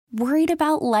Worried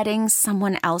about letting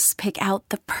someone else pick out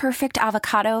the perfect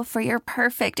avocado for your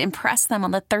perfect impress them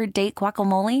on the third date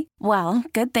guacamole? Well,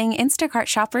 good thing Instacart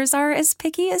shoppers are as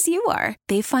picky as you are.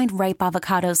 They find ripe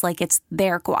avocados like it's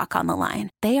their guac on the line.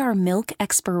 They are milk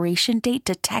expiration date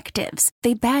detectives.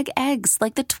 They bag eggs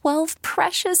like the 12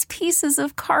 precious pieces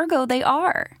of cargo they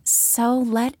are. So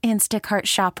let Instacart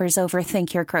shoppers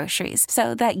overthink your groceries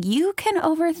so that you can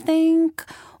overthink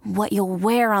what you'll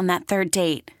wear on that third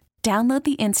date. Download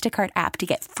the Instacart app to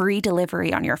get free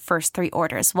delivery on your first 3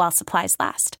 orders while supplies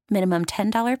last. Minimum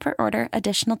 $10 per order.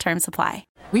 Additional terms apply.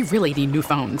 We really need new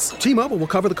phones. T-Mobile will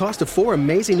cover the cost of 4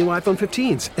 amazing new iPhone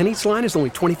 15s, and each line is only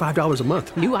 $25 a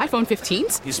month. New iPhone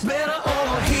 15s? It's better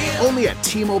over here. Only at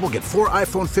T-Mobile, get 4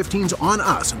 iPhone 15s on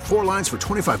us and 4 lines for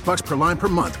 $25 per line per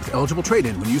month with eligible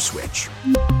trade-in when you switch.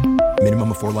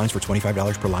 Minimum of 4 lines for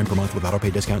 $25 per line per month with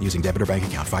autopay discount using debit or bank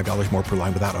account. $5 more per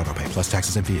line without autopay, plus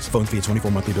taxes and fees. Phone fee at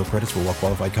 24 monthly bill credits for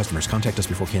well-qualified customers. Contact us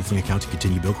before canceling account to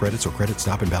continue bill credits or credit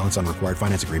stop and balance on required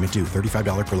finance agreement due.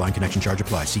 $35 per line connection charge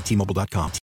applies. See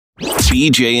T-Mobile.com.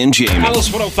 BJ and Jamie. Alice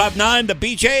 105.9, the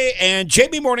BJ and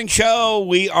Jamie Morning Show.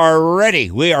 We are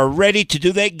ready. We are ready to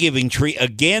do that giving tree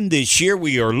again this year.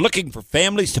 We are looking for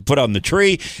families to put on the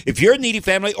tree. If you're a needy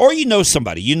family or you know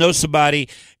somebody,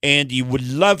 and you would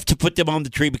love to put them on the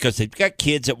tree because they've got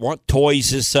kids that want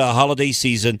toys this holiday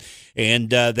season, and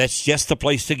that's just the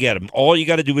place to get them. All you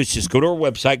got to do is just go to our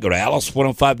website, go to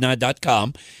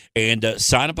alice1059.com, and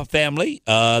sign up a family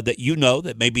that you know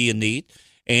that may be in need.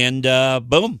 And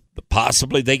boom,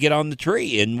 possibly they get on the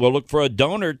tree, and we'll look for a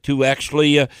donor to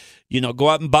actually, go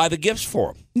out and buy the gifts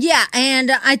for them. Yeah,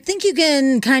 and I think you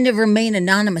can kind of remain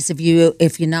anonymous if you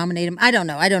nominate them. I don't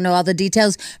know all the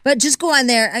details, but just go on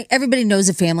there. Everybody knows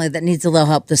a family that needs a little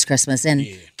help this Christmas, and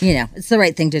it's the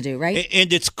right thing to do, right?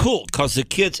 And it's cool because the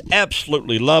kids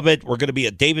absolutely love it. We're going to be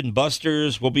at Dave &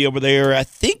 Buster's. We'll be over there, I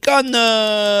think, on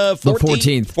the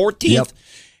 14th. 14th. Yep.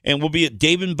 And we'll be at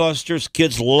Dave & Buster's.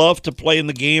 Kids love to play in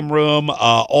the game room.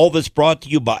 All this brought to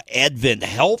you by Advent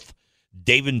Health,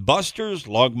 Dave & Buster's,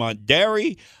 Longmont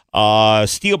Dairy,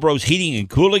 Steel Bros Heating and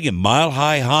Cooling, and Mile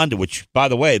High Honda, which, by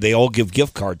the way, they all give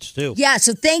gift cards, too. Yeah,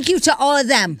 so thank you to all of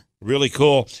them. Really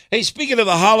cool. Hey, speaking of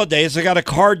the holidays, I got a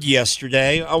card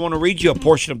yesterday. I want to read you a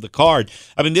portion of the card.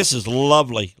 I mean, this is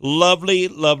lovely, lovely,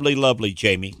 lovely, lovely,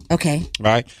 Jamie. Okay. All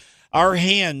right. Our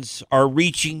hands are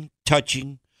reaching,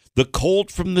 touching, the cold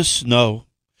from the snow.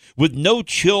 With no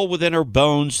chill within our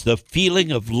bones, the feeling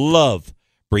of love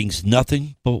brings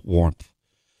nothing but warmth.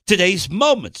 Today's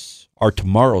moments are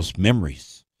tomorrow's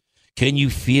memories. Can you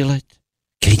feel it?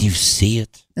 Can you see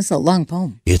it? That's a long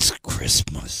poem. It's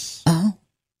Christmas. Oh.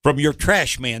 From your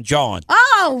trash man, John.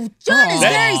 Oh, John is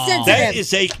very sensitive. That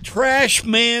is a trash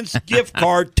man's gift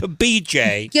card to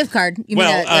BJ. Gift card? You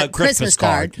mean a Christmas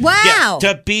card? Yeah, Wow.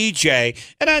 to BJ.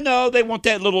 And I know they want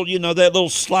that little, that little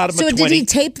slot of a 20. So did he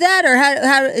tape that, or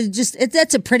how?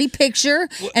 That's a pretty picture,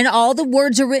 and all the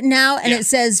words are written out, and it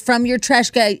says from your trash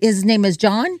guy. His name is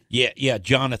John. Yeah,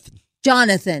 Jonathan.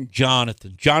 Jonathan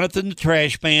the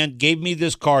trash man gave me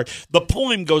this card. The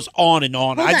poem goes on and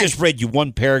on. I just read you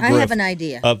one paragraph. I have an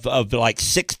idea of like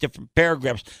 6 different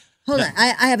paragraphs. Hold on,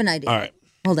 I have an idea. All right,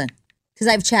 hold on, because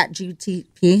I have Chat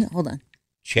GPT. Hold on.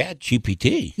 Chat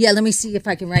GPT. Yeah, let me see if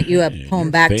I can write you a poem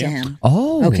back to him.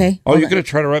 Oh, okay. Oh, you're going to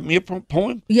try to write me a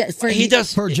poem? Yeah, he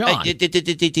does for John.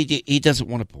 He doesn't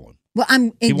want a poem. Well,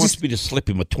 he wants me to slip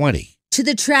him a 20. To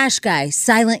the trash guy,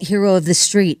 silent hero of the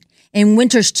street. In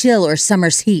winter's chill or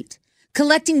summer's heat.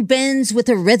 Collecting bins with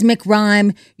a rhythmic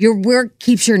rhyme, your work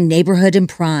keeps your neighborhood in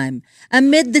prime.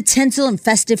 Amid the tinsel and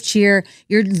festive cheer,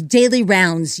 your daily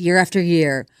rounds year after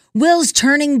year. Wheels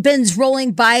turning, bins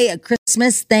rolling by, a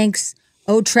Christmas thanks.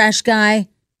 Oh, trash guy,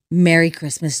 Merry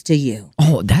Christmas to you.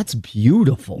 Oh, that's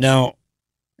beautiful. Now,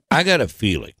 I got a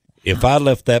feeling if I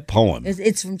left that poem.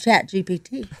 It's from Chat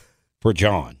GPT. For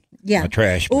John. Yeah. A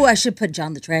trash man. Oh, I should put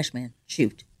John the trash man.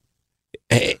 Shoot.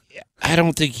 I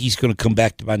don't think he's going to come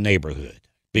back to my neighborhood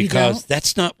because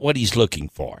that's not what he's looking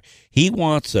for. He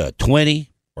wants a 20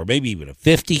 or maybe even a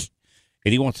 50,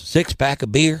 and he wants a 6-pack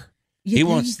of beer. He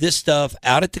wants this stuff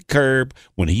out at the curb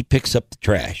when he picks up the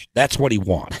trash. That's what he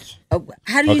wants. Oh,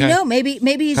 how do you know? Maybe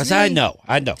he's because I know.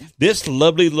 This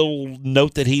lovely little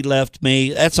note that he left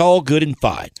me, that's all good and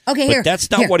fine. Okay, but that's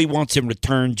not what he wants in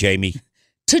return, Jamie.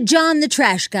 To John the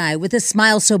trash guy with a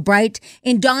smile so bright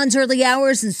in dawn's early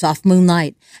hours and soft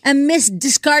moonlight. Amidst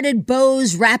discarded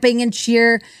bows wrapping and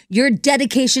cheer, your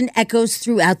dedication echoes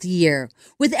throughout the year.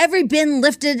 With every bin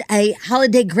lifted a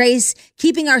holiday grace,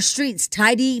 keeping our streets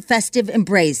tidy, festive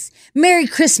embrace. Merry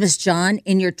Christmas, John,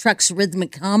 in your truck's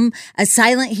rhythmic hum, a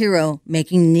silent hero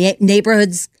making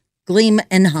neighborhoods gleam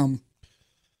and hum.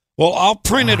 Well, I'll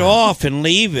print it off and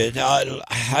leave it.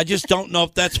 I just don't know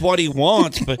if that's what he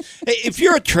wants. But hey, if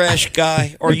you're a trash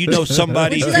guy or you know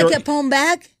somebody, Would you like a poem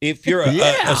back? if you're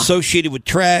associated with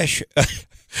trash.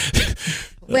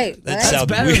 Wait, That's what?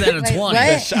 better than a 20.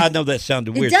 What? I know that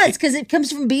sounded It weird. does because it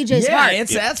comes from BJ's heart.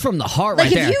 That's from the heart Like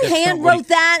right there. if you That's hand not what wrote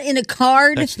that in a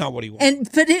card, That's not what he wants.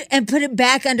 and put it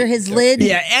back under his lid.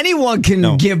 Yeah, anyone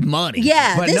can give money.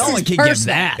 Yeah, but this no is one can personal. give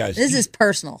that. Guys, This is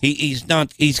personal. He's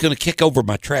not. He's going to kick over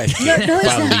my trash can No, if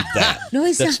he's I not. leave that. No,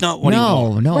 he's That's not. not what he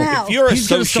wants. No. Wow. If you're He's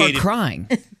going to start associated, crying.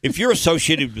 if you're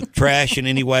associated with trash in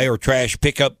any way or trash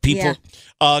pickup people,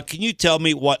 can you tell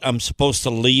me what I'm supposed to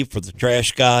leave for the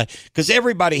trash guy? Because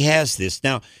everybody has this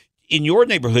now. In your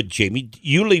neighborhood, Jamie,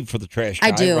 you leave for the trash guy,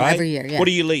 I do right? every year. Yeah. What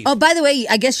do you leave? Oh, by the way,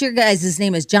 I guess your guy's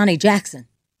name is Johnny Jackson.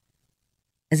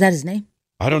 Is that his name?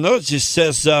 I don't know. It just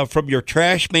says from your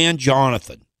trash man,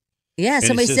 Jonathan. Yeah, And it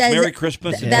somebody says, says Merry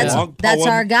Christmas. and a That's long that's poem.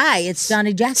 our guy. It's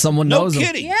Johnny Jackson. Someone No knows him.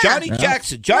 kidding. Yeah. Johnny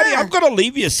Jackson. Johnny, Yeah. I'm going to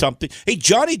leave you something. Hey,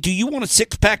 Johnny, do you want a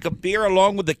 6-pack of beer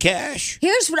along with the cash?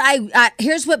 Here's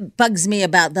what bugs me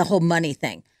about the whole money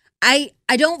thing. I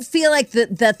don't feel like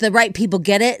that the right people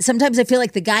get it. Sometimes I feel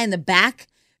like the guy in the back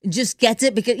just gets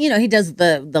it because he does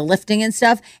the lifting and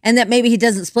stuff, and that maybe he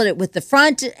doesn't split it with the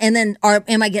front. And then,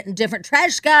 am I getting different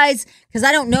trash guys? Because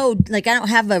I don't know. Like I don't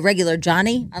have a regular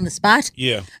Johnny on the spot.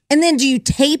 Yeah. And then do you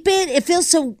tape it? It feels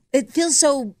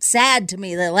so sad to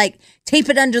me that like tape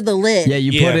it under the lid. Yeah,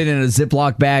 you put it in a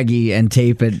Ziploc baggie and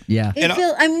tape it. Yeah.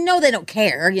 I know they don't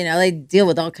care. They deal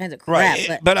with all kinds of crap.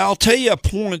 Right. But I'll tell you a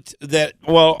point that,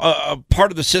 part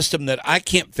of the system that I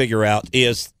can't figure out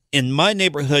is in my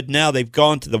neighborhood now, they've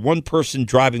gone to the one person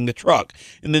driving the truck.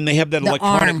 And then they have that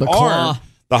electronic The arm, claw.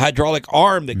 the hydraulic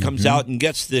arm that comes out and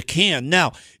gets the can.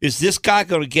 Now, is this guy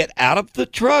going to get out of the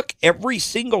truck every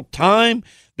single time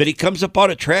that he comes up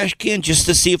on a trash can just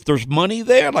to see if there's money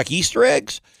there, like Easter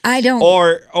eggs? I don't.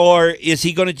 Or is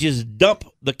he going to just dump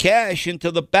the cash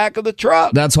into the back of the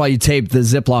truck? That's why you tape the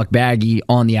Ziploc baggie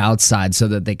on the outside so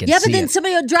that they can see but then it.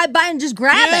 somebody will drive by and just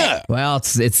grab it. Well,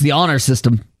 it's the honor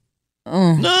system.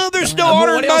 No, there's no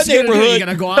honor What in my else you gonna do? neighborhood. You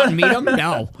gonna go out and meet them?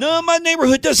 No. No, my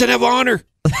neighborhood doesn't have honor.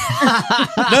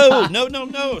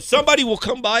 No. Somebody will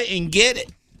come by and get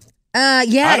it.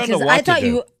 Yeah, I don't know because what I to thought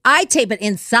do. I tape it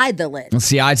inside the lid.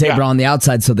 See, I tape it on the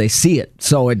outside so they see it,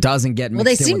 so it doesn't get mixed Well,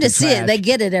 they in seem with to the see it. trash. They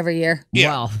get it every year. Yeah.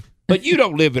 Well, But you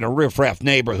don't live in a riffraff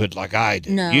neighborhood like I do.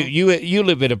 No. You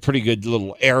live in a pretty good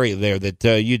little area there that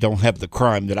you don't have the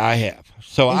crime that I have.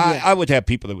 So I would have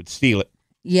people that would steal it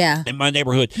Yeah. in my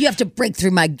neighborhood. You have to break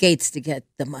through my gates to get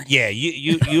the money. Yeah,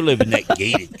 you live in that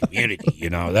gated community.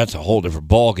 That's a whole different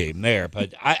ball game there.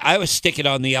 But I was sticking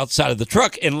on the outside of the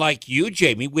truck, and like you,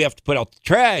 Jamie, we have to put out the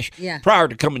trash prior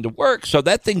to coming to work. So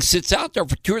that thing sits out there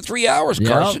for 2 or 3 hours,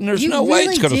 Carson. There's You no way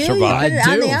it's really going to do? You survive. put it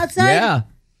on the outside? Yeah.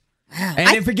 Wow.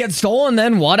 And if it gets stolen,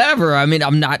 then whatever. I mean,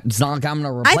 it's not like I'm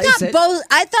going to replace it.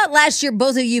 I thought last year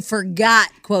both of you forgot,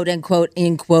 quote unquote,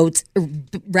 in quotes,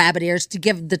 rabbit ears to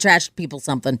give the trash people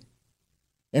something.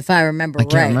 If I remember I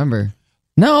right. can't remember.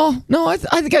 No, I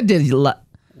think I did.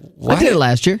 I did it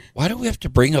last year. Why do we have to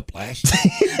bring up last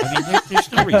year? I mean,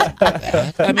 there's no reason for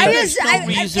that. I mean, there's no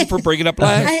reason for bringing up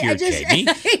last year, Jamie.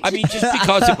 I mean, just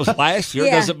because it was last year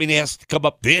doesn't mean it has to come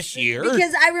up this year.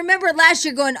 Because I remember last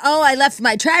year going, I left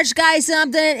my trash guy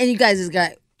something, and you guys just go,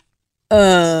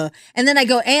 and then I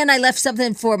go, and I left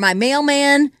something for my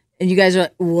mailman. And you guys are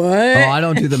like, what? Oh, I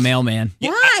don't do the mailman.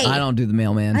 Why? I don't do the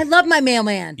mailman. I love my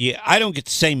mailman. Yeah, I don't get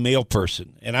the same mail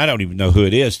person, and I don't even know who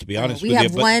it is, to be honest with We you.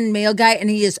 have one mail guy, and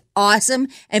he is awesome.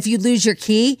 And if you lose your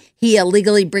key, he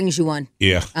illegally brings you one.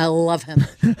 Yeah. I love him.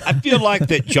 I feel like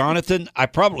that Jonathan, I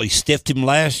probably stiffed him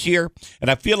last year, and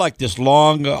I feel like this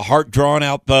long,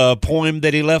 heart-drawn-out poem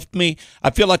that he left me, I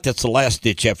feel like that's the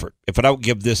last-ditch effort. If I don't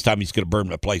give this time, he's going to burn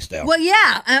my place down. Well,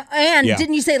 yeah. And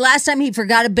didn't you say last time he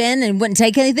forgot a bin and wouldn't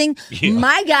take anything? Yeah.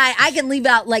 My guy, I can leave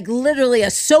out like literally a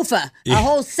sofa, a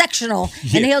whole sectional,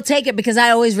 and he'll take it because I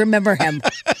always remember him.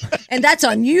 And that's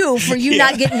on you for you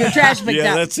not getting your trash picked up.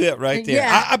 Yeah, that's it right there.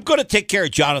 Yeah. I'm going to take care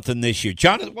of Jonathan this year.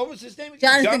 Jonathan, what was his name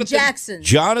again? Jonathan Jackson.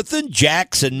 Jonathan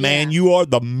Jackson, man. You are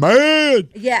the man.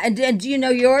 Yeah, and do you know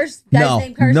yours? Guy's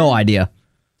name, Carson? No idea.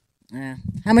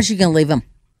 How much are you going to leave him?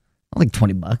 Like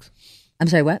 $20. I'm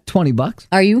sorry, what? $20.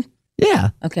 Are you?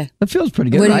 Yeah. Okay. That feels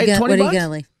pretty good, What are right? you $20? going to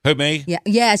leave? Who, me? Yeah.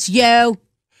 Yes, yo.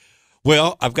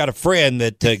 Well, I've got a friend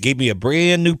that gave me a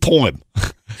brand new poem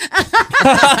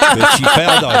that she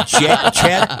found on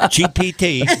Chat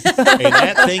GPT, and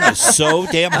that thing is so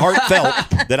damn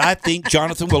heartfelt that I think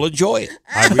Jonathan will enjoy it.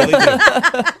 I really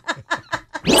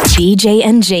do. BJ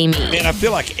and Jamie. Man, I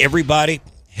feel like everybody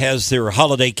has their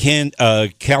holiday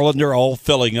calendar all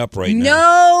filling up right now.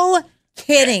 No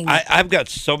kidding. I've got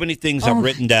so many things I've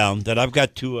written down that I've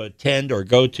got to attend or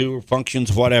go to or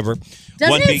functions, whatever.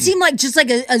 Doesn't it seem like just like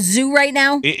a zoo right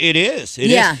now? It is.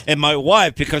 It is. And my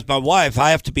wife,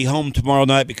 I have to be home tomorrow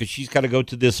night because she's got to go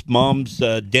to this mom's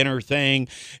dinner thing.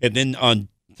 And then on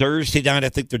Thursday night, I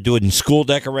think they're doing school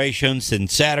decorations.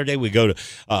 And Saturday, we go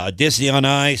to Disney on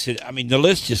Ice. And, I mean, the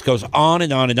list just goes on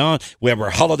and on and on. We have our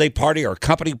holiday party, our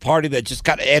company party that just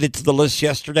got added to the list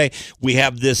yesterday. We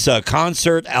have this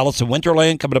concert, Alice in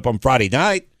Wonderland, coming up on Friday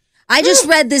night. I just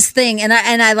read this thing, and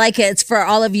I like it. It's for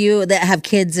all of you that have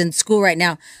kids in school right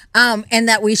now, and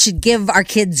that we should give our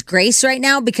kids grace right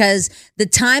now because the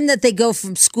time that they go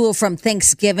from school from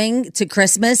Thanksgiving to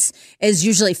Christmas is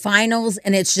usually finals,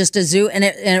 and it's just a zoo. And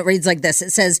it reads like this.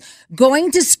 It says,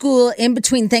 going to school in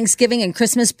between Thanksgiving and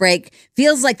Christmas break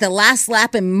feels like the last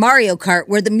lap in Mario Kart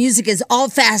where the music is all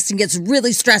fast and gets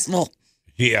really stressful.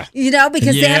 Yeah. You know,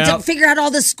 because they have to figure out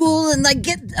all the school and like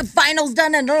get finals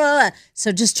done and blah, blah, blah.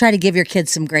 So just try to give your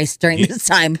kids some grace during this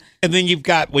time. And then you've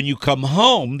got, when you come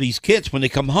home, these kids, when they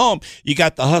come home, you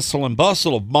got the hustle and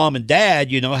bustle of mom and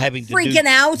dad, having to freaking do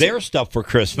out their stuff for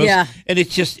Christmas. Yeah. And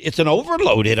it's an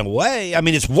overload in a way. I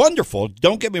mean, it's wonderful.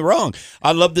 Don't get me wrong.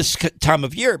 I love this time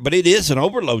of year, but it is an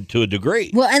overload to a degree.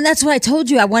 Well, and that's what I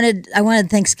told you. I wanted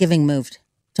Thanksgiving moved.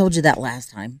 Told you that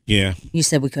last time. Yeah. You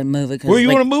said we couldn't move it. Where you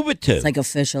want to move it to? It's like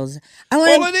officials.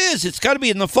 Well, it is. It's got to be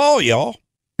in the fall, y'all.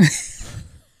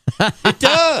 It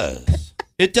does.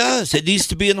 It does. It needs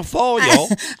to be in the fall, y'all.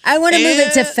 I want to move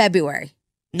it to February.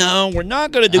 No, we're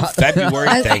not going to do February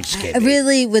Thanksgiving. I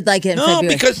really would like it in February. No,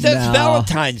 because that's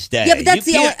Valentine's Day. Yeah, but that's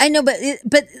the only. I know, but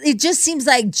it just seems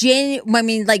like January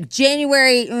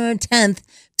 10th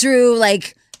through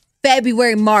like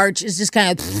February, March is just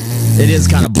kind of. It is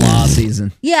kind of blah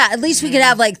season. Yeah, at least we could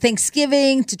have like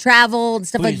Thanksgiving to travel and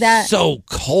stuff like that. It's so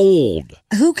cold.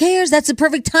 Who cares? That's the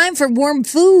perfect time for warm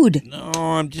food. No,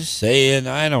 I'm just saying.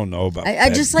 I don't know about I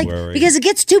just like, because it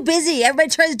gets too busy. Everybody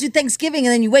tries to do Thanksgiving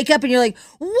and then you wake up and you're like,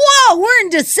 whoa, we're in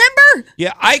December?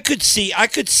 Yeah, I could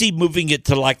see moving it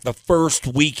to like the first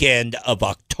weekend of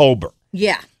October.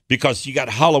 Yeah. Because you got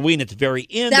Halloween at the very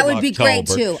end that of October. That would be great,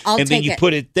 too. And then you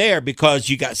put it there because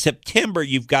you got September,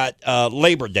 you've got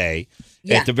Labor Day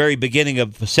at the very beginning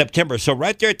of September. So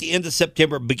right there at the end of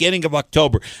September, beginning of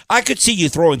October, I could see you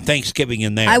throwing Thanksgiving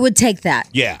in there. I would take that.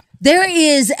 Yeah. There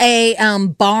is a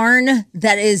barn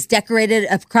that is decorated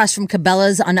across from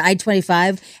Cabela's on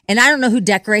I-25, and I don't know who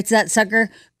decorates that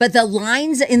sucker, but the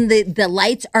lines in the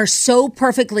lights are so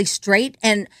perfectly straight,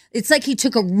 and it's like he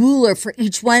took a ruler for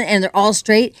each one, and they're all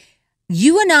straight.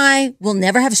 You and I will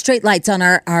never have straight lights on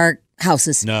our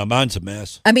houses. No, mine's a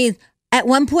mess. I mean, at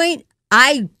one point,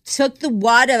 I took the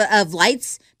wad of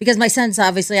lights, because my son's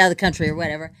obviously out of the country or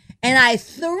whatever, and I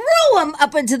threw them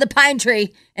up into the pine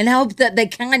tree and hoped that they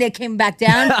kind of came back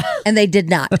down, and they did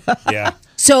not. Yeah.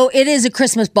 So it is a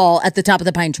Christmas ball at the top of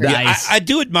the pine tree. Nice. I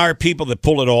do admire people that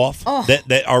pull it off,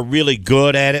 that are really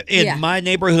good at it. In my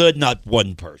neighborhood, not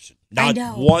one person.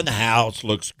 Not one house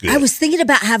looks good. I was thinking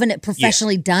about having it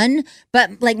professionally done,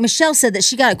 but like Michelle said that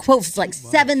she got a quote for like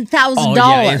 $7,000. Oh,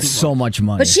 yeah, it's so much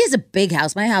money. But she has a big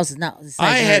house. My house is not the size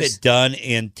I of had hers. it done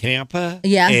in Tampa.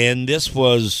 Yeah. And this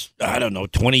was,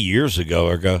 20 years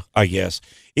ago, I guess.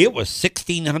 It was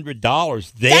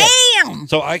 $1,600 then. Damn!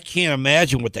 So I can't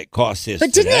imagine what that cost is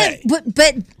But today.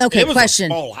 okay, it was question.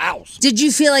 a small house. Did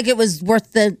you feel like it was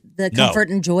worth the comfort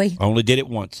and joy? I only did it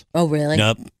once. Oh, really?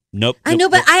 Nope. I know,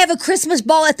 but I have a Christmas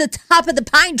ball at the top of the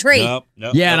pine tree.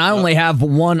 And I only have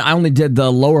one. I only did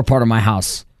the lower part of my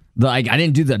house. I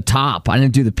didn't do the top. I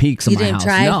didn't do the peaks of my house.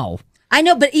 Try? No. I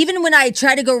know, but even when I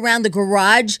try to go around the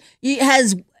garage, it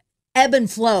has ebb and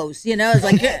flows. It's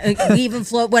like weave and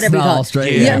flow, whatever you call it.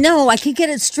 Straight, yeah. No, I can get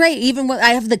it straight. Even when I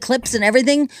have the clips and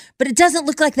everything, but it doesn't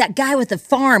look like that guy with the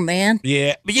farm, man.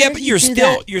 Yeah, but you're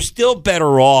still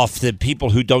better off than people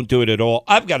who don't do it at all.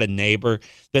 I've got a neighbor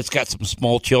that's got some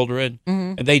small children,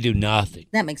 and they do nothing.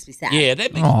 That makes me sad. Yeah,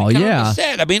 that makes me kind of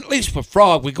sad. I mean, at least for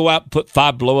Frog, we go out and put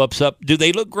 5 blow-ups up. Do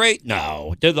they look great?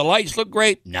 No. Do the lights look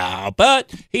great? No.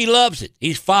 But he loves it.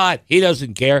 He's 5. He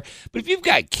doesn't care. But if you've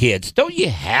got kids, don't you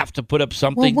have to put up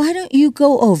something? Well, why don't you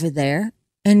go over there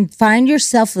and find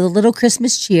yourself a little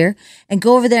Christmas cheer and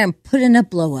go over there and put in a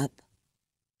blow-up?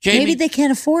 Jamie, maybe they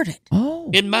can't afford it.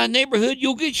 Oh. In my neighborhood,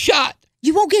 you'll get shot.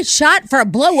 You won't get shot for a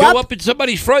blow Show up in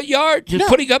somebody's front yard just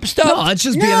putting up stuff. No, that's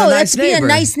just being a nice neighbor. Being a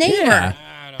nice neighbor. Yeah.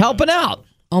 Helping out.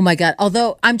 Oh, my God.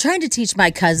 Although I'm trying to teach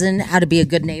my cousin how to be a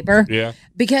good neighbor. Yeah.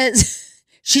 Because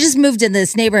she just moved in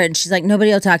this neighborhood and she's like, nobody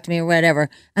will talk to me or whatever.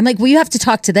 I'm like, well, you have to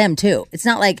talk to them, too. It's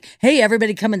not like, hey,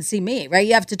 everybody come and see me, right?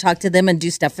 You have to talk to them and do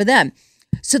stuff for them.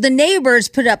 So the neighbors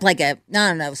put up like a, I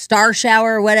don't know, star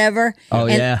shower or whatever. Oh,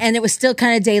 and, yeah. And it was still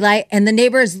kind of daylight. And the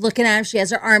neighbor is looking at him. She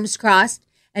has her arms crossed.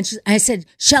 And I said,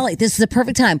 Shelly, this is the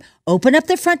perfect time. Open up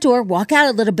the front door, walk out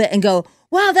a little bit and go,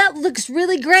 wow, that looks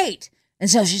really great. And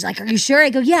so she's like, are you sure? I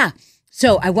go, yeah.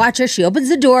 So I watch her. She opens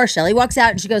the door. Shelly walks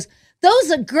out and she goes, those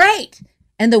look great.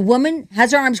 And the woman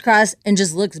has her arms crossed and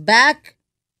just looks back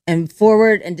and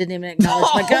forward and didn't even acknowledge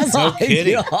my cousin. No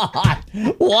kidding.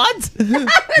 What?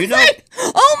 You know, Like,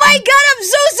 oh my God, I'm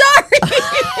so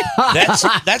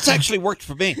sorry. that's actually worked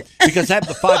for me because I have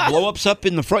the 5 blow-ups up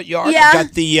in the front yard. Yeah. I've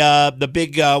got the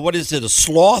big, what is it, a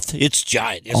sloth? It's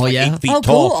giant. It's like 8 feet Oh,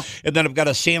 tall. cool. And then I've got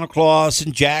a Santa Claus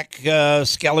and Jack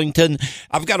Skellington.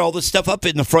 I've got all this stuff up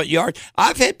in the front yard.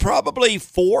 I've had probably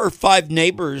 4 or 5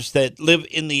 neighbors that live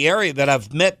in the area that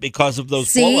I've met because of those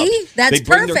See? blow-ups. That's they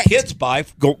bring perfect. their kids by,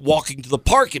 go walking to the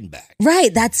park and back.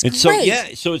 Right, that's And great. so, yeah,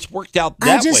 so it's worked out that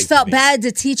way. I just for felt me. bad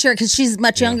to teach her because she's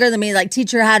much younger than me. Like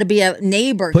teach her how to be a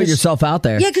neighbor. Put 'Cause yourself out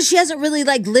there. Yeah, because she hasn't really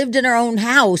like lived in her own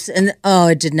house, and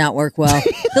it did not work well.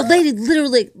 The lady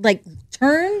literally like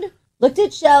turned, looked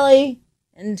at Shelly,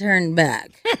 and turned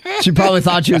back. She probably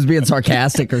thought she was being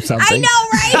sarcastic or something. I know,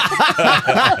 right?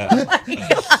 Oh my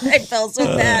God, I felt so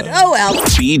bad. Oh well.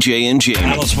 BJ and Jamie.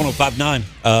 Alice 105.9,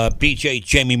 BJ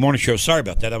Jamie Morning Show. Sorry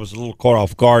about that. I was a little caught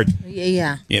off guard.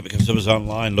 Yeah. Yeah, because I was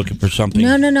online looking for something.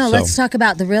 No. So, Let's talk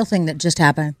about the real thing that just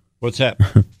happened. What's that?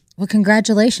 Well,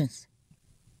 congratulations.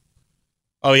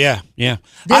 Oh, yeah. This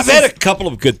I've had is- a couple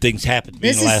of good things happen to me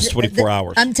in the last 24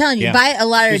 hours. I'm telling you, Yeah. buy a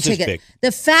lottery This is ticket. big.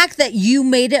 The fact that you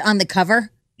made it on the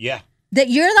cover, Yeah. that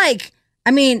you're like,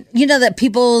 I mean, you know that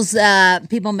People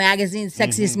Magazine,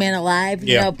 Sexiest Man Alive,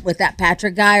 you Yeah. know, with that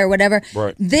Patrick guy or whatever.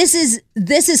 Right. This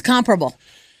is comparable.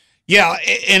 Yeah,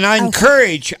 and I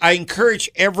encourage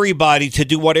everybody to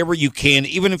do whatever you can,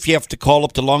 even if you have to call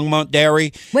up to Longmont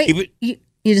Dairy. Wait, Even-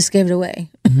 you just gave it away.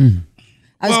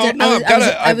 I was Well, gonna, no, I was,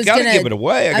 I've gotta give it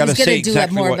away. I was gotta gonna say do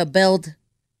exactly more what- of a build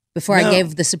before I No.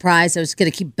 gave the surprise. I was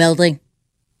gonna keep building.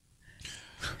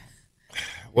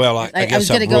 Well, I Like, guess I was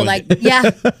gonna I've go ruined like, it. yeah,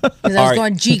 because I was All right.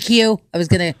 going GQ. I was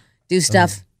gonna do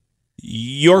stuff.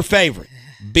 Your favorite,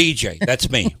 BJ. That's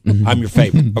me. I'm your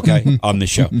favorite, okay, on the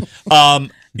show.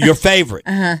 Your favorite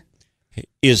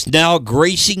is now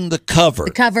gracing the cover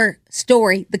The cover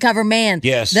story, the cover man.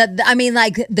 Yes. I mean,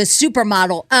 like the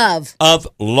supermodel of. of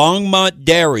Longmont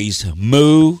Dairy's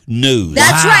Moo News.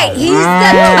 That's right. He's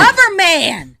the cover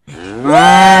man.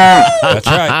 That's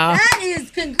right. That is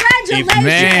congratulations.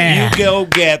 If you go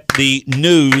get the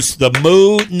news, the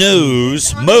Moo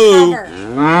News, Moo.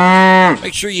 Cover.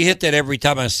 Make sure you hit that every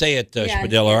time I say it, Yeah,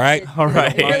 Spadil, all right?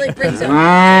 It really brings it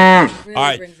home. Really All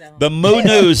right. brings it home. The Moo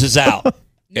News is out at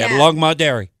Yeah. Longmont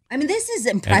Dairy. I mean, this is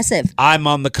impressive. I'm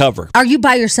on the cover. Are you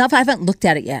by yourself? I haven't looked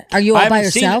at it yet. Are you all I by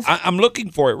haven't seen yourself? it. I'm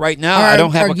looking for it right now. Or I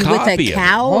don't have are a you copy with a of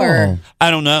cow Oh. or? it.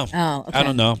 I don't know. Oh, okay. I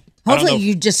don't know. Hopefully,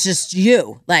 you just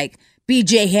you like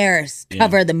BJ Harris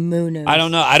cover the Moon News. I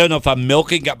don't know. I don't know if I'm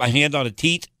milking, got my hand on a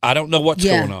teat. I don't know what's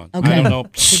Yeah. going on. Okay. I don't know.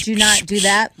 Could you not do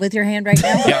that with your hand right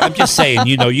now? Yeah, I'm just saying,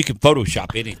 you can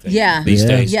Photoshop anything Yeah. these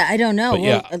days. Yeah, I don't know. But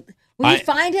yeah, will you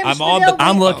find him? I'm on the. Spadil?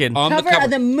 I'm looking. on cover the cover.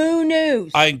 of the Moon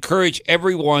News. I encourage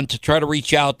everyone to try to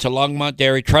reach out to Longmont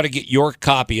Dairy. Try to get your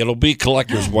copy. It'll be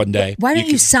collector's one day. Why don't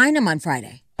you sign him on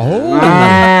Friday?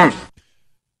 Oh.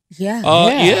 Yeah.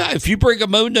 Yeah, if you bring a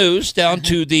Moo News down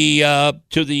to the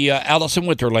Alice in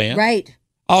Winterland, Right.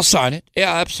 I'll sign it.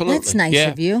 Yeah, absolutely. That's nice Yeah.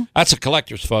 of you. That's a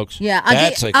collector's, folks. Yeah,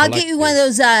 That's I'll get you one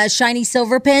of those shiny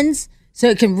silver pins so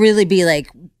it can really be like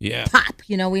Yeah. pop.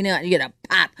 You know, we know you gotta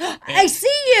pop. I see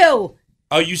you.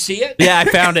 Oh, you see it? Yeah, I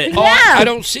found it. Oh, Yeah. I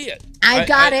don't see it. I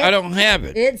got it. I don't have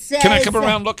it. It says. Can I come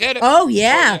around and look at it? Oh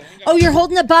yeah. Oh, you're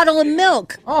holding a bottle of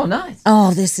milk. Oh, nice.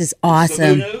 Oh, this is The Moo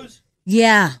awesome. News?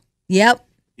 Yeah. Yep.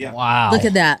 Wow. Look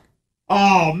at that.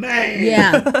 Oh, man.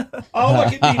 Yeah. Oh,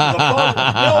 look at me with a bottle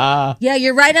of milk. Yeah,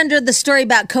 you're right under the story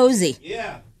about Cozy.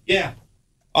 Yeah.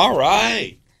 All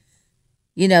right.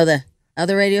 You know the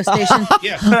other radio station?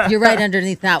 Yeah. You're right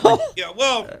underneath that one. Yeah,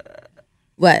 well,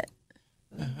 What?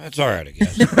 that's all right, I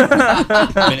guess.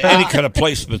 I mean, any kind of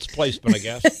placement's placement, I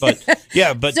guess. But,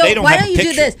 yeah, but So they don't why have don't a you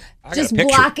picture. do this? I got a Just picture.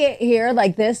 block it here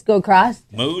like this, go across.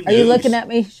 Moo Are you News. looking at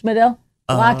me, Schmidl?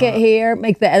 Block it here,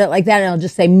 make the edit like that, and I'll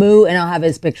just say moo, and I'll have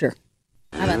his picture.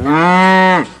 How about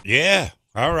that? Yeah.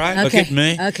 All right. Look Okay, at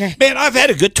me. okay. Man, I've had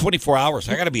a good 24 hours.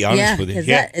 I got to be honest Yeah, with you. because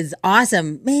that is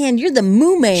awesome. Man, you're the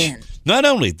moo man. Not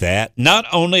only that, not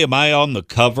only am I on the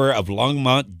cover of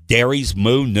Longmont Dairy's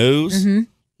Moo News, Mm-hmm.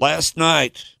 last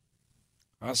night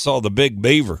I saw the big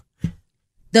beaver.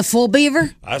 The full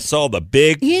beaver? I saw the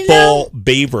big You full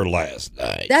beaver last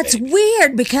night. That's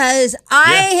weird because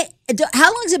I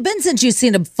How long has it been since you've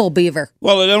seen a full beaver?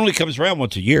 Well, it only comes around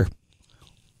once a year.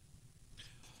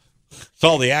 It's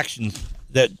all the action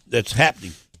that's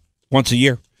happening once a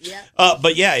year. Yeah.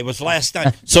 But yeah, it was last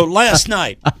night. So last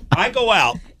night, I go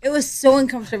out. It was so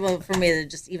uncomfortable for me to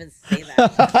just even say that.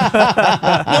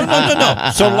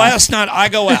 No. So last night, I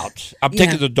go out. I'm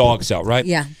taking the dogs out, right?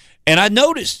 Yeah. And I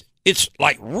noticed it's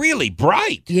like really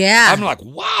bright. Yeah. I'm like,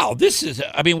 wow, this is,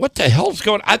 what the hell's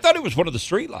going on? I thought it was one of the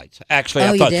streetlights. Actually,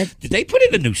 I thought, did they put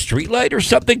in a new streetlight or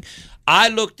something? I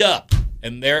looked up,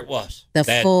 and there it was. The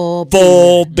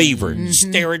full beaver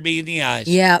staring me in the eyes.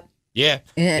 Yeah. Yeah.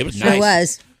 It was sure nice.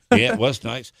 was. Yeah, it was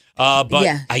nice. But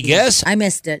I guess. I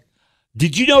missed it.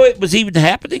 Did you know it was even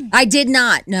happening? I did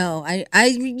not. No. I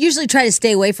usually try to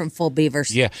stay away from full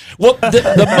beavers. Yeah. Well,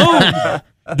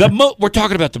 the moon. We're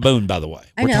talking about the moon, by the way.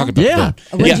 I know. We're talking about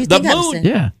the moon. What did you think the I was moon. saying?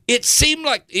 Yeah. It seemed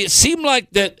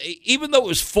like that. Even though it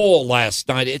was full last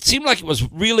night, it seemed like it was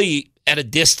really at a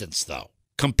distance, though,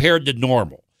 compared to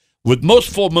normal. With most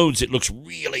full moons, it looks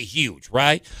really huge,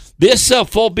 right? This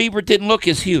full beaver didn't look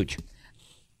as huge.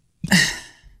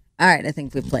 All right, I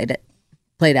think we played it.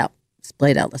 Played out. It's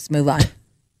played out. Let's move on.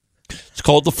 It's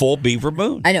called the full beaver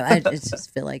moon. I know. I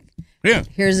just feel like Yeah.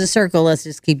 here's a circle. Let's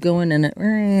just keep going in it.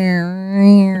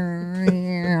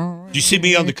 Did you see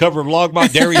me on the cover of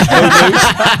Longmont Dairy's Moon News?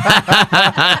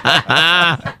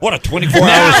 What a 24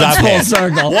 hours I've full had.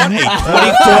 circle. What a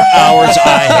 24 hours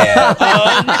I had.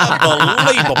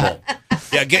 Unbelievable.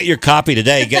 Yeah, get your copy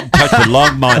today. Get in touch with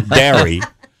Longmont Dairy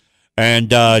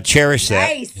and cherish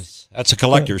that. Nice. That's a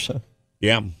collector's.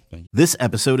 Yeah. This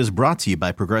episode is brought to you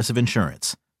by Progressive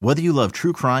Insurance. Whether you love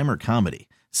true crime or comedy,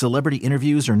 celebrity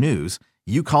interviews or news,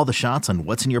 you call the shots on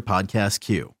what's in your podcast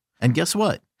queue. And guess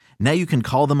what? Now you can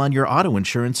call them on your auto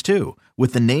insurance too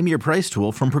with the Name Your Price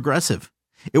tool from Progressive.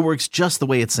 It works just the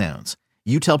way it sounds.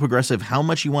 You tell Progressive how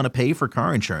much you want to pay for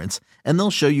car insurance, and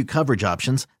they'll show you coverage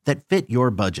options that fit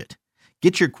your budget.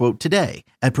 Get your quote today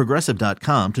at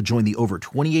Progressive.com to join the over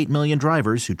 28 million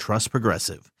drivers who trust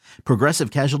Progressive. Progressive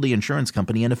Casualty Insurance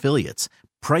Company and Affiliates.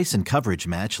 Price and coverage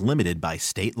match limited by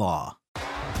state law.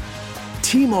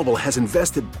 T-Mobile has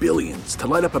invested billions to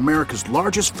light up America's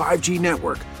largest 5G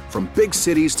network, from big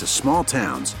cities to small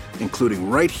towns, including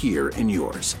right here in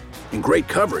yours. And great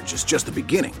coverage is just the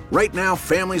beginning. Right now,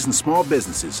 families and small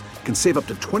businesses can save up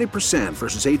to 20%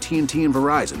 versus AT&T and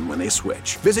Verizon when they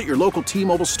switch. Visit your local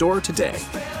T-Mobile store today.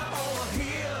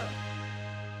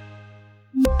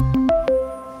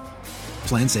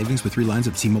 Plan savings with 3 lines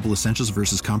of T-Mobile Essentials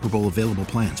versus comparable available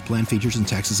plans. Plan features and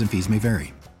taxes and fees may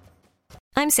vary.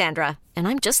 I'm Sandra, and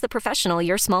I'm just the professional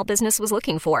your small business was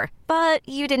looking for. But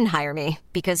you didn't hire me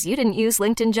because you didn't use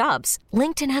LinkedIn Jobs.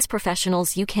 LinkedIn has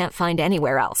professionals you can't find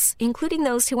anywhere else, including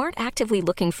those who aren't actively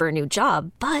looking for a new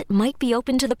job, but might be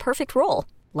open to the perfect role,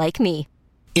 like me.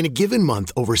 In a given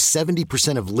month, over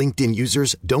 70% of LinkedIn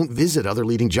users don't visit other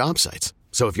leading job sites.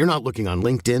 So if you're not looking on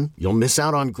LinkedIn, you'll miss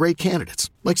out on great candidates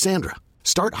like Sandra.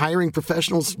 Start hiring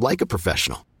professionals like a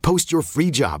professional. Post your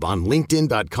free job on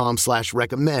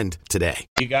linkedin.com/recommend today.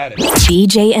 You got it.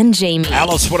 BJ and Jamie.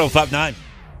 Alice 1059.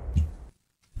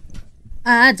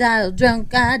 I dialed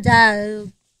drunk, I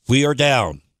dialed. We are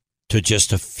down to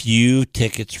just a few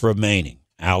tickets remaining.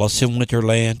 Alice in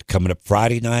Winterland coming up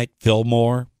Friday night. Phil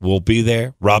Moore will be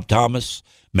there. Rob Thomas,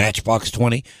 Matchbox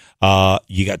 20.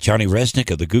 You got Johnny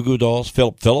Resnick of the Goo Goo Dolls.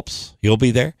 Philip Phillips, he'll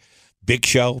be there. Big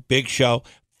show, big show.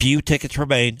 Few tickets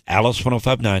remain.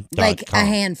 Alice1059.com. Like a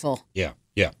handful. Yeah.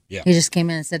 He just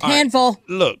came in and said, All handful.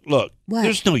 Right. Look. What?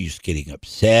 There's no use getting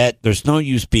upset. There's no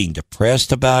use being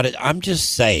depressed about it. I'm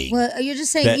just saying. Well, you're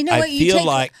just saying, that you know I what? You feel take,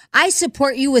 like I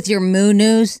support you with your Moo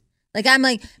News. Like, I'm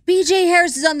like, BJ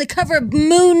Harris is on the cover of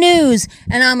Moo News.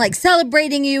 And I'm like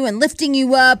celebrating you and lifting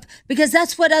you up because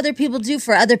that's what other people do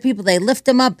for other people. They lift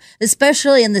them up,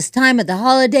 especially in this time of the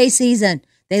holiday season.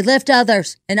 They lift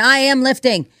others, and I am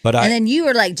lifting. But and then you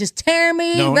were like, just tear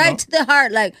me to the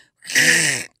heart. Like,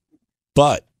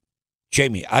 But,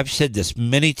 Jamie, I've said this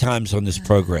many times on this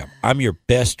program. I'm your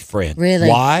best friend. Really?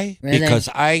 Why? Really? Because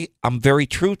I'm very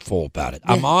truthful about it.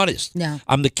 I'm honest. No.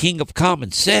 I'm the king of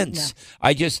common sense. No.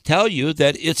 I just tell you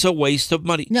that it's a waste of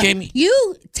money. No. Jamie.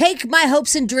 You take my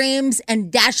hopes and dreams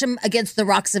and dash them against the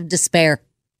rocks of despair.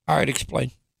 All right,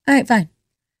 explain. All right, fine.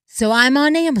 So I'm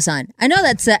on Amazon. I know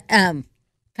that's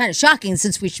kind of shocking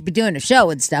since we should be doing a show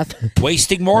and stuff.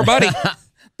 Wasting more money.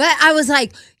 But I was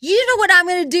like, you know what I'm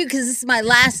going to do? Because this is my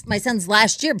son's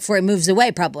last year before he moves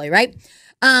away, probably, right?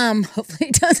 Hopefully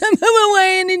he doesn't move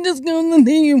away and he just goes to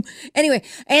the you. Anyway,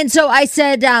 and so I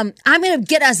said, I'm going to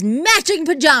get us matching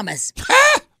pajamas.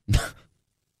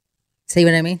 See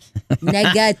what I mean?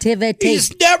 Negativity.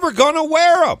 He's never going to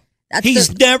wear them.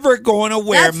 He's never going to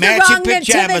wear that's matching the wrong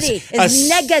pajamas. Nativity,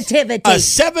 is negativity. A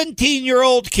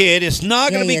 17-year-old kid is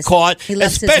not going to be caught,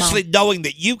 especially knowing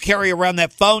that you carry around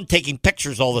that phone taking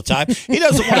pictures all the time. He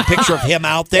doesn't want a picture of him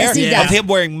out there, Yes, of him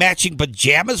wearing matching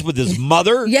pajamas with his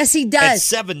mother. Yes, he does. At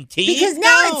 17? Because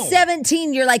now at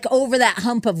 17, you're like over that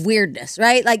hump of weirdness,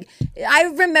 right? Like, I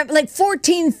remember like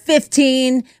 14,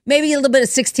 15, maybe a little bit of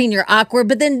 16, you're awkward,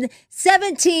 but then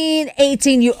 17,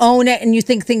 18, you own it and you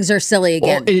think things are silly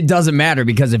again. Well, it doesn't matter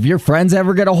because if your friends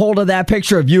ever get a hold of that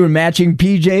picture of you in matching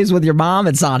PJs with your mom,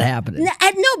 it's not happening.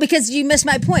 No, because you missed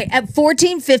my point. At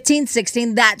 14, 15,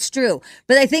 16, that's true.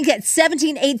 But I think at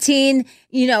 17, 18,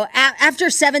 after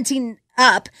 17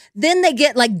 up, then they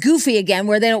get like goofy again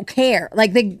where they don't care.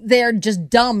 Like they're just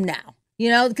dumb now.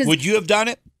 Would you have done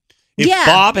it? If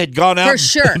Bob had gone out for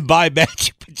sure. and buy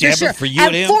matching pajamas for you at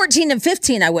and him? 14 and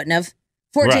 15, I wouldn't have.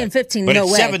 14 and 15, but no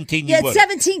way. But at 17, you would. would. At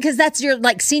 17, because that's your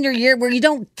like senior year where you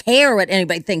don't care what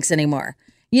anybody thinks anymore.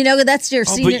 That's your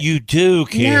senior. But you do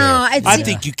care. No, I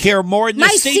think you care more in the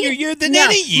senior year than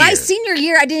any year. My senior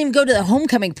year, I didn't even go to the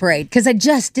homecoming parade because I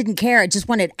just didn't care. I just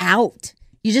wanted out.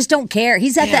 You just don't care.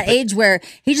 He's at that age where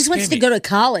he just wants to go to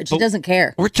college. He doesn't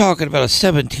care. We're talking about a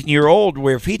 17-year-old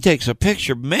where if he takes a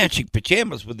picture matching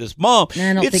pajamas with his mom,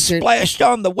 it's splashed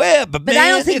on the web. But I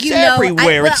don't think it's you know.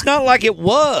 everywhere. It's not like it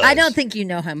was. I don't think you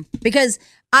know him because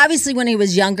obviously when he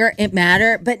was younger, it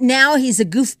mattered. But now he's a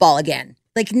goofball again.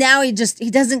 Like now he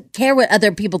doesn't care what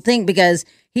other people think because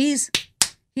he's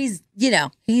pieced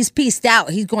out.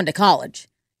 He's going to college.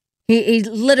 He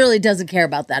literally doesn't care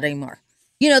about that anymore.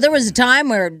 There was a time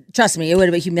where, trust me, it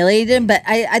would have humiliated him. But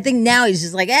I think now he's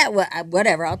just like,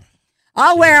 whatever.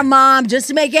 I'll wear a mom just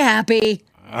to make you happy.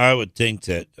 I would think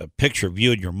that a picture of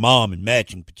you and your mom in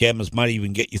matching pajamas might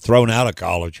even get you thrown out of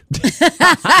college.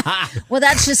 Well,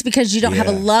 that's just because you don't have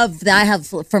a love that I have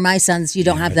for my sons. You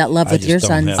don't have that love with your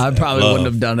sons. I probably wouldn't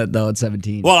have done it, though, at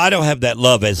 17. Well, I don't have that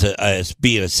love as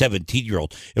being a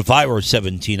 17-year-old. If I were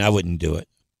 17, I wouldn't do it.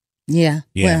 Yeah.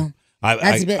 Well.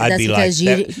 I'd be like,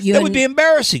 that would be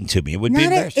embarrassing to me. It would be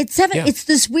embarrassing. It's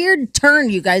this weird turn,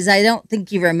 you guys. I don't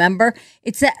think you remember.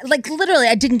 It's that, like, literally,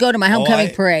 I didn't go to my homecoming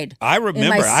parade. I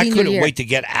remember. I couldn't wait to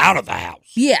get out of the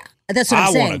house. Yeah, that's what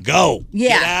I'm saying. I want to go.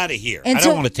 Yeah. Get out of here. And I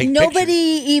don't want to take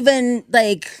nobody pictures. even,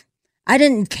 like, I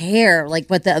didn't care, like,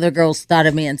 what the other girls thought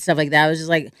of me and stuff like that. I was just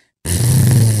like,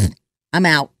 I'm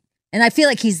out. And I feel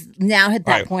like he's now hit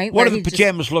that point. What do the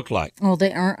pajamas look like? Oh,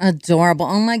 they are adorable.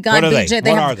 Oh, my God, what are BJ.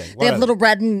 What are they? They have little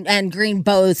red and green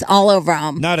bows all over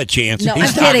them. Not a chance. No,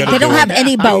 I'm kidding. They don't have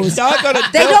any bows. They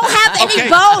don't have any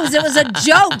bows. It was a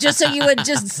joke just so you would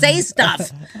just say stuff.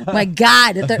 My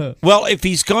God. Well, if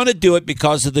he's going to do it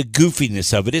because of the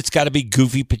goofiness of it, it's got to be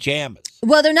goofy pajamas.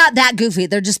 Well, they're not that goofy.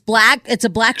 They're just black. It's a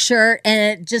black shirt,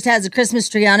 and it just has a Christmas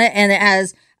tree on it, and it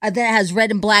has red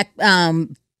and black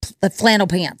flannel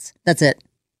pants. That's it.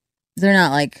 They're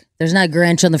not like, there's not a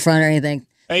Grinch on the front or anything.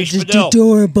 Hey, just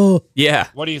adorable. Yeah.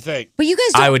 What do you think? But you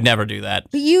guys I would never do that.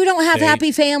 But you don't have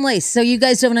happy families, so you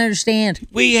guys don't understand.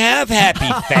 We have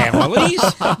happy families.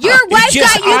 Your wife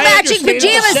got you matching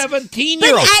pajamas.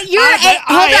 17-year-old. But at your age,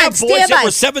 I have boys that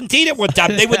were 17 at one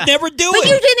time. They would never do it. But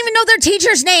you didn't even know their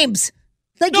teachers' names.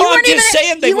 Like, no, I'm just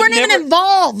saying you weren't even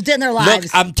involved in their lives.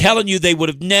 Look, I'm telling you, they would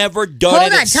have never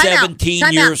done it at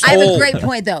 17 years old. I have a great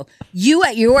point, though. You,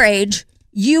 at your age,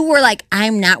 you were like,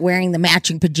 I'm not wearing the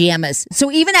matching pajamas.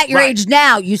 So even at your age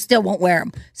now, you still won't wear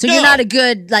them. So you're not a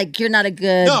good, I'm not a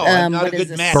good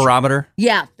match. Barometer?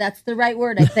 Yeah, that's the right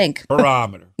word, I think.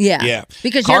 Barometer. Yeah.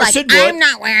 Because Carson you're like, would. I'm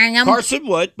not wearing them. Carson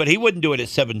would, but he wouldn't do it at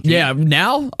 17. Yeah,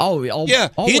 now? I'll he'd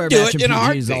wear do matching it in a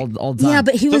PJs heartbeat. all the time. Yeah,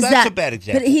 but he was that's a bad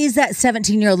example. But he's that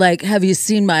 17-year-old, like, have you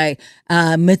seen my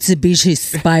Mitsubishi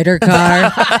Spider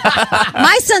car?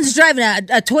 My son's driving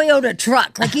a Toyota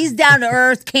truck. Like, he's down to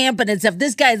earth camping and stuff.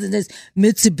 This guy's in this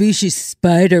Mitsubishi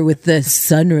Spider with the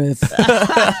sunroof.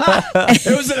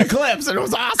 It was an Eclipse, and it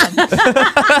was awesome.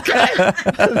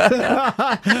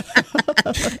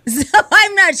 So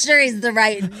I'm not sure he's the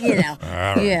right,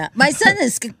 Yeah. My son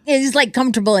he's like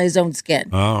comfortable in his own skin.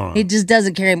 Oh. He just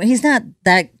doesn't carry him. He's not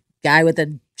that guy with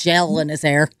a gel in his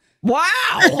hair. Wow.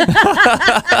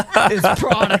 His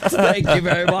product. Thank you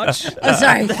very much. Oh,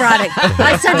 sorry, product.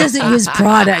 My son doesn't use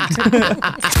product.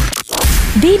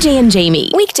 BJ and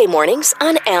Jamie, weekday mornings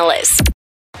on Alice.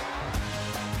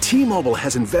 T-Mobile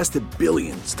has invested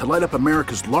billions to light up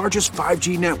America's largest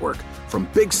 5G network, from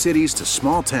big cities to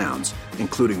small towns,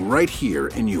 including right here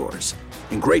in yours.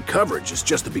 And great coverage is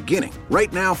just the beginning.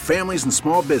 Right now, families and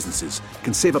small businesses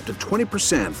can save up to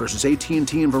 20% versus AT&T and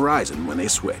Verizon when they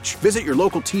switch. Visit your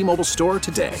local T-Mobile store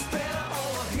today.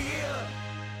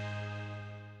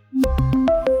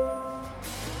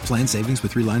 Plan savings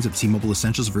with 3 lines of T-Mobile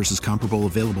Essentials versus comparable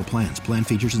available plans. Plan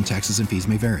features and taxes and fees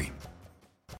may vary.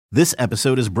 This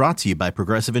episode is brought to you by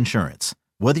Progressive Insurance.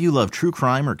 Whether you love true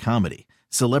crime or comedy,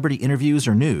 celebrity interviews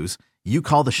or news, you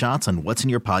call the shots on what's in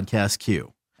your podcast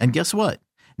queue. And guess what?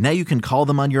 Now you can call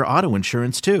them on your auto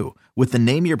insurance too with the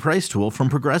Name Your Price tool from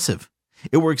Progressive.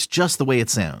 It works just the way it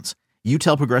sounds. You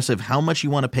tell Progressive how much you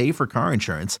want to pay for car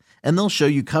insurance, and they'll show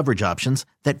you coverage options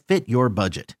that fit your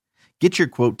budget. Get your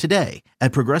quote today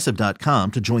at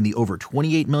Progressive.com to join the over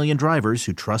 28 million drivers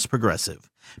who trust Progressive.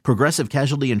 Progressive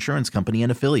Casualty Insurance Company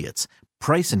and Affiliates.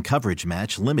 Price and coverage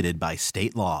match limited by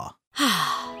state law.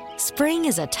 Spring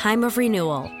is a time of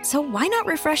renewal, so why not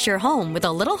refresh your home with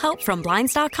a little help from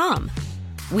Blinds.com?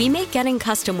 We make getting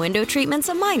custom window treatments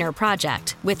a minor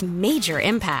project with major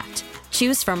impact.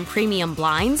 Choose from premium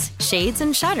blinds, shades,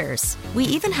 and shutters. We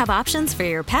even have options for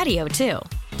your patio, too.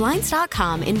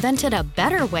 Blinds.com invented a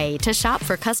better way to shop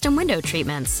for custom window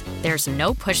treatments. There's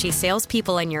no pushy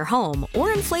salespeople in your home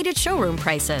or inflated showroom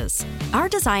prices. Our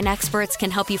design experts can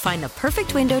help you find the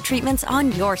perfect window treatments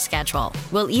on your schedule.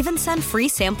 We'll even send free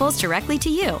samples directly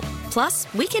to you.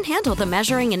 Plus, we can handle the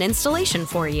measuring and installation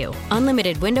for you.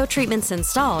 Unlimited window treatments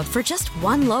installed for just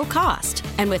one low cost.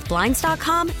 And with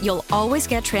Blinds.com, you'll always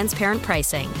get transparent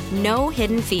pricing. No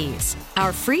hidden fees.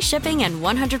 Our free shipping and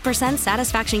 100%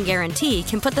 satisfaction guarantee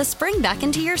can put the spring back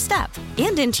into your step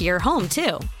and into your home,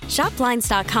 too. Shop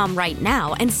Blinds.com right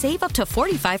now and save up to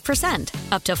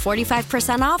 45%. Up to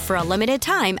 45% off for a limited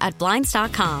time at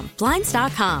Blinds.com.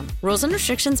 Blinds.com. Rules and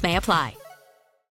restrictions may apply.